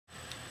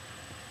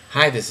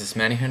Hi, this is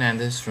Manny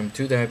Hernandez from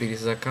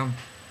 2diabetes.com.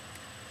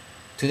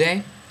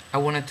 Today, I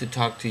wanted to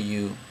talk to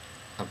you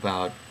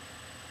about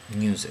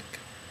music.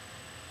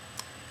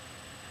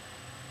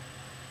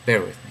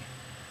 Bear with me.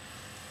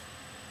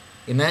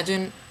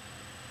 Imagine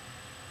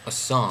a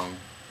song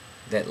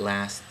that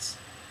lasts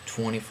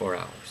 24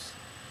 hours.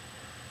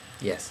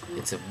 Yes,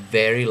 it's a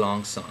very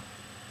long song.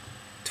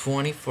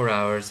 24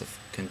 hours of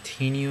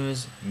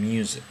continuous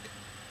music.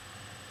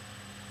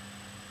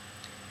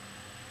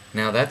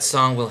 Now that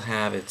song will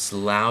have its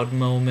loud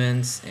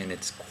moments and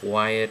its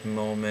quiet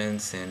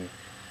moments and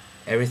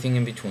everything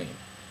in between.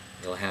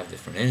 It'll have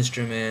different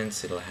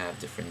instruments, it'll have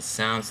different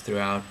sounds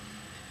throughout,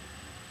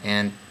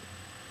 and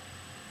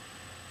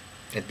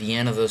at the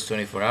end of those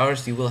 24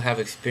 hours you will have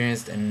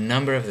experienced a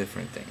number of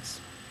different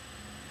things.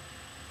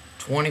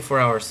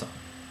 24-hour song.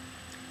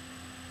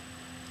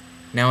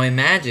 Now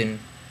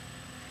imagine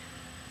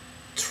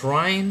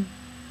trying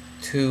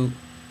to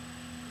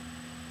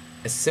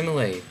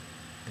assimilate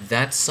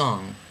that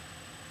song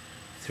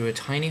through a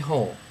tiny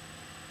hole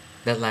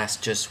that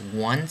lasts just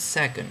 1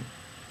 second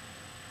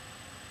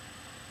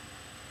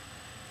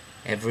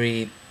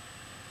every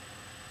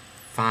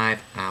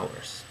 5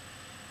 hours,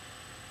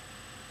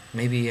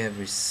 maybe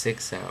every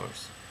 6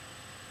 hours.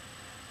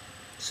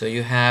 So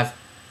you have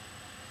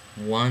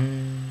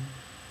 1,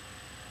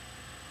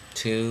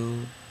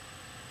 2,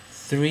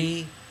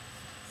 3,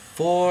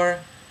 4,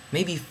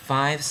 maybe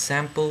 5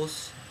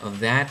 samples of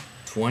that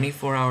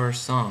 24-hour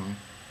song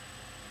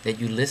that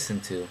you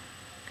listen to,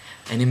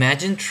 and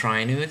imagine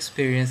trying to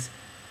experience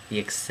the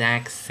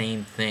exact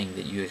same thing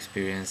that you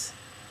experience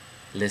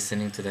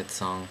listening to that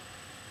song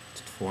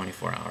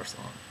 24 hours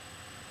long.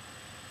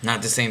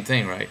 Not the same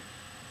thing, right?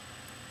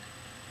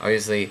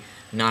 Obviously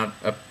not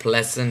a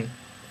pleasant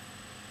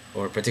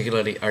or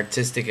particularly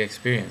artistic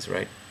experience,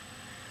 right?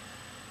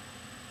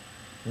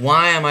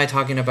 Why am I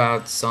talking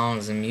about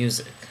songs and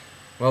music?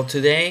 Well,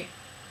 today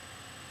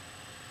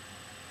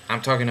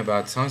I'm talking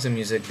about songs and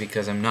music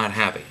because I'm not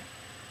happy.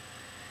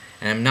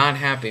 And I'm not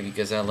happy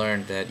because I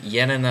learned that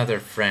yet another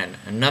friend,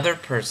 another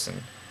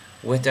person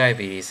with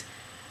diabetes,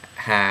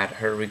 had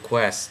her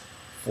request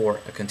for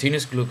a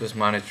continuous glucose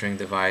monitoring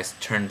device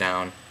turned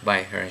down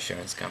by her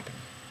insurance company.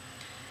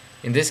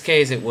 In this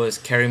case, it was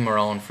Carrie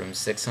Marone from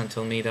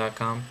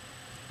 6untilme.com.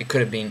 It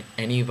could have been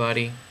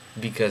anybody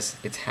because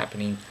it's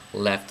happening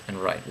left and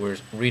right. We're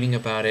reading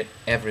about it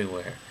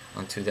everywhere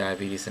on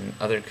 2Diabetes and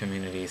other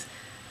communities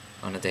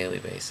on a daily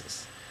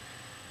basis.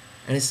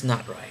 And it's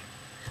not right.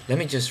 Let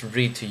me just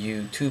read to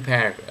you 2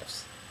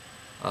 paragraphs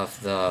of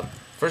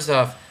first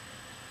off,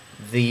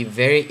 the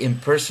very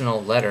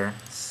impersonal letter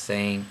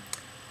saying,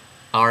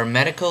 "Our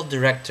medical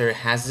director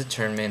has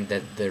determined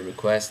that the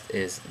request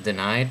is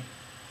denied,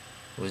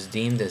 was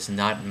deemed as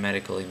not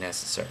medically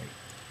necessary."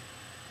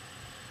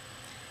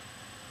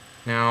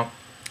 Now,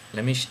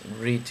 let me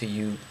read to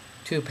you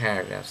 2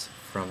 paragraphs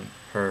from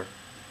her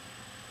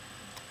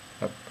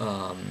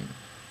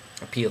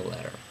appeal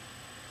letter.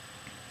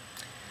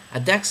 A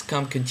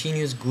Dexcom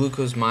continuous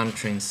glucose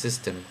monitoring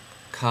system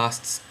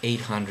costs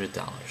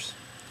 $800.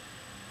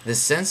 The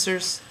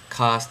sensors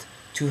cost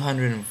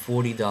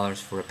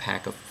 $240 for a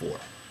pack of 4.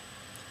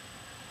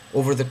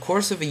 Over the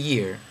course of a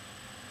year's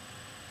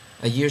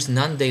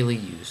non-daily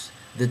use,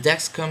 the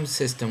Dexcom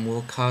system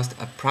will cost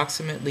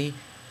approximately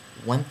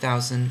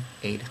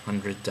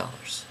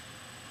 $1,800.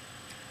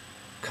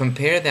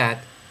 Compare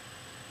that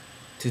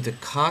to the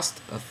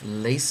cost of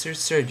laser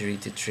surgery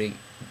to treat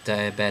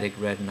diabetic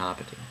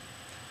retinopathy,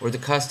 or the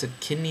cost of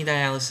kidney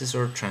dialysis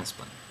or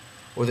transplant,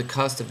 or the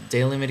cost of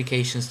daily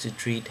medications to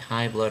treat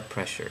high blood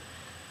pressure,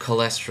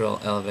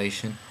 cholesterol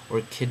elevation,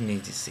 or kidney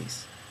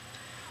disease,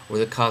 or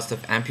the cost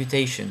of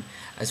amputation,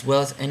 as well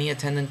as any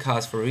attendant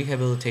cost for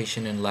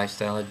rehabilitation and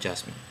lifestyle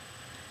adjustment.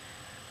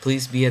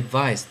 Please be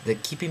advised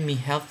that keeping me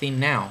healthy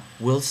now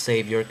will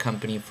save your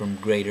company from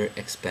greater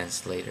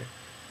expense later.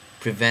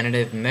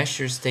 Preventative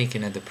measures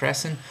taken at the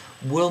present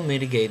will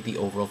mitigate the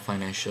overall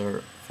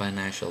financial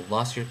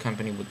loss your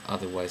company would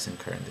otherwise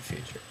incur in the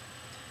future.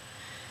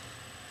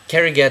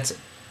 Carrie gets it.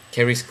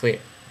 Carrie's clear.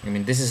 I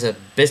mean, this is a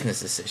business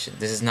decision.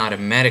 This is not a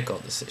medical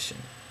decision.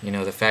 You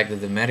know, the fact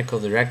that the medical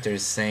director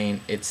is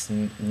saying it's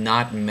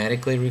not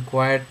medically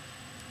required,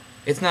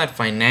 it's not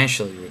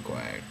financially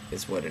required,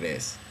 is what it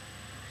is.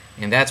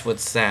 And that's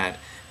what's sad,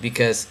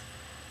 because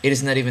it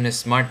is not even a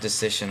smart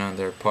decision on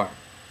their part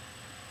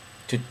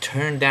to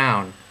turn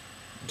down,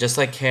 just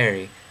like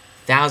Carrie,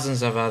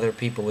 thousands of other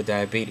people with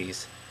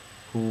diabetes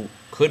who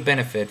could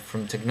benefit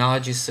from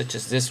technologies such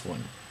as this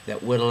one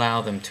that would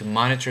allow them to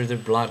monitor their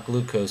blood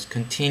glucose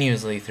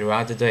continuously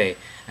throughout the day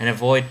and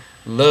avoid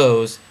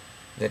lows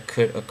that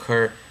could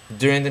occur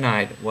during the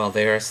night while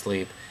they are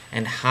asleep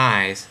and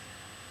highs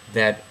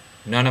that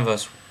none of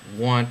us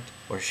want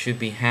or should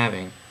be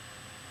having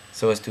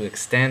so as to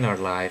extend our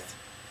life.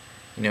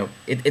 You know,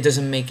 it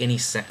doesn't make any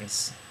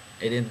sense.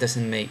 It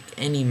doesn't make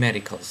any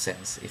medical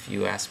sense, if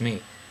you ask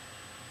me,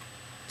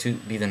 to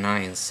be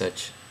denying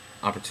such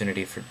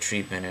opportunity for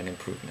treatment and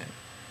improvement.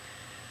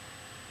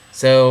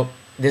 So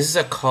this is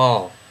a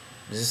call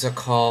This is a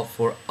call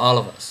for all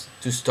of us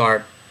to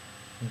start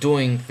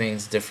doing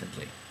things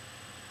differently.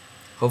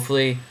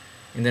 Hopefully,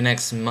 in the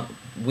next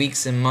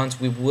weeks and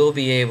months, we will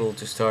be able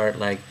to start,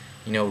 like,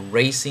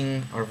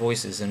 raising our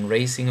voices and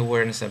raising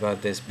awareness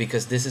about this,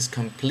 because this is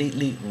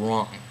completely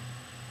wrong.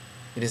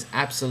 It is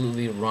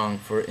absolutely wrong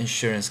for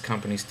insurance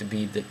companies to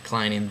be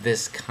declining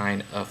this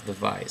kind of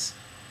device.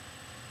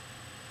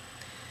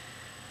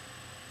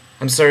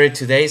 I'm sorry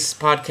today's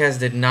podcast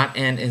did not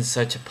end in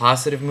such a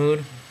positive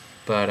mood,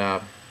 but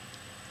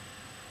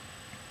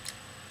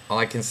all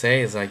I can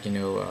say is, like,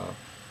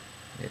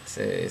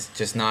 it's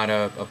just not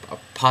a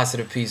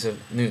positive piece of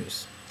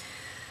news.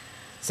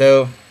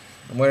 So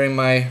I'm wearing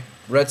my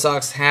Red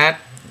Sox hat,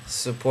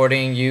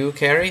 supporting you,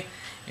 Carrie.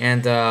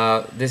 And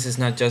this is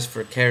not just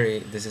for Carrie,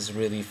 this is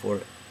really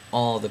for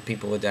all the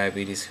people with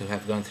diabetes who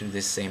have gone through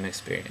this same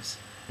experience.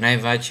 And I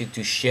invite you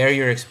to share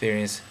your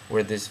experience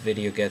where this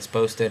video gets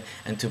posted,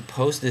 and to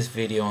post this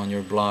video on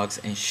your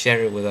blogs and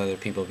share it with other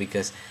people,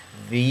 because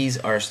these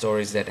are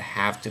stories that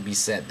have to be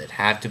said, that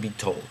have to be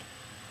told.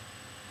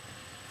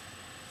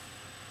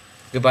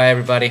 Goodbye,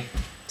 everybody.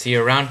 See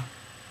you around.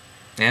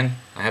 And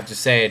I have to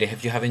say it,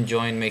 if you haven't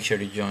joined, make sure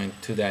to join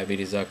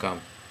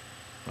 2diabetes.com.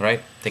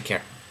 Alright? Take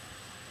care.